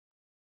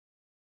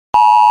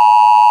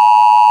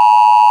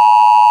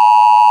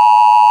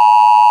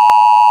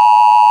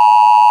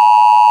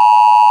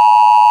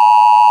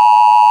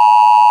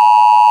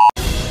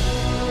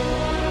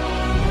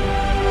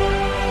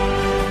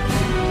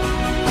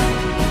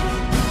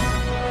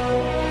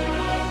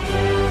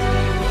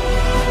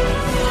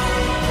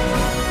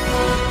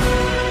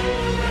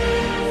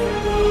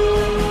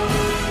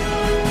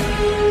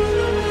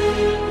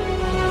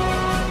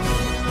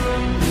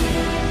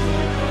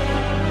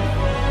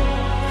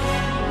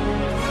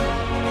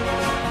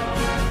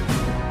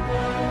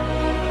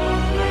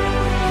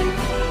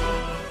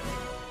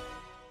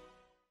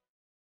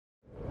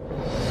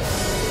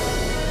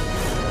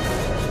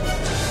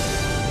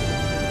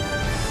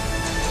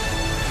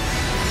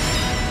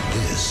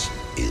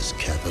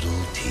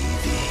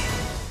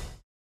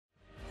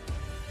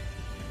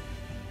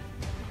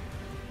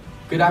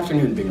Good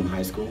afternoon, Bingham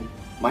High School.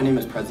 My name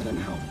is President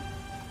Helm.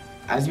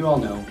 As you all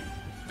know,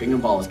 Bingham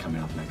Ball is coming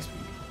up next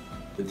week.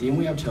 The theme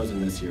we have chosen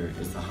this year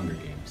is the Hunger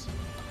Games.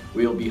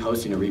 We will be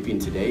hosting a reaping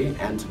today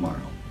and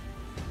tomorrow.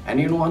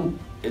 Anyone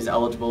is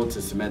eligible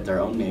to submit their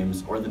own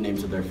names or the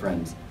names of their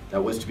friends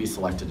that wish to be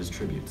selected as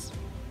tributes.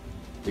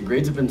 The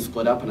grades have been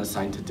split up and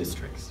assigned to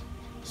districts.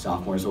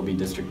 Sophomores will be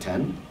District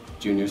 10,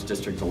 juniors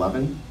District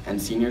 11,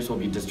 and seniors will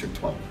be District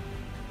 12.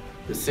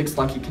 The 6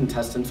 lucky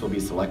contestants will be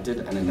selected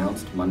and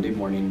announced Monday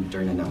morning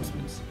during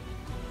announcements.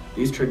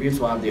 These tributes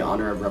will have the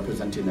honor of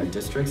representing their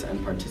districts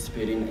and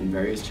participating in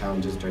various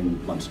challenges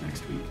during lunch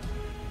next week.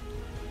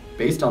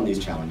 Based on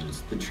these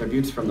challenges, the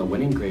tributes from the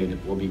winning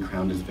grade will be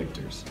crowned as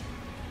victors.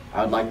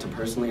 I would like to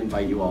personally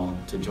invite you all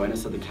to join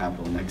us at the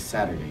Capitol next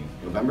Saturday,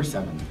 November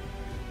 7th,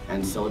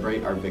 and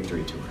celebrate our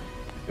victory tour.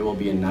 It will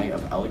be a night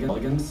of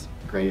elegance,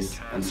 grace,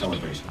 and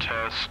celebration.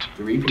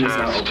 The reaping is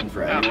now open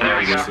for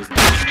anyone who wishes.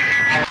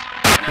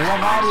 We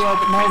have audio,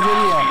 but no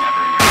video.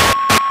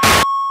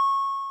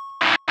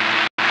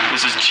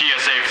 This is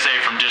TSA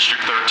from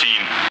District 13,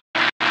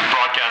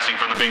 broadcasting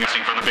from the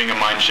Bingham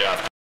mine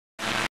shaft.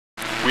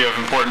 We have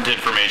important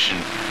information.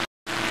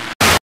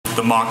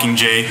 The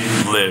Mockingjay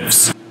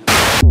lives.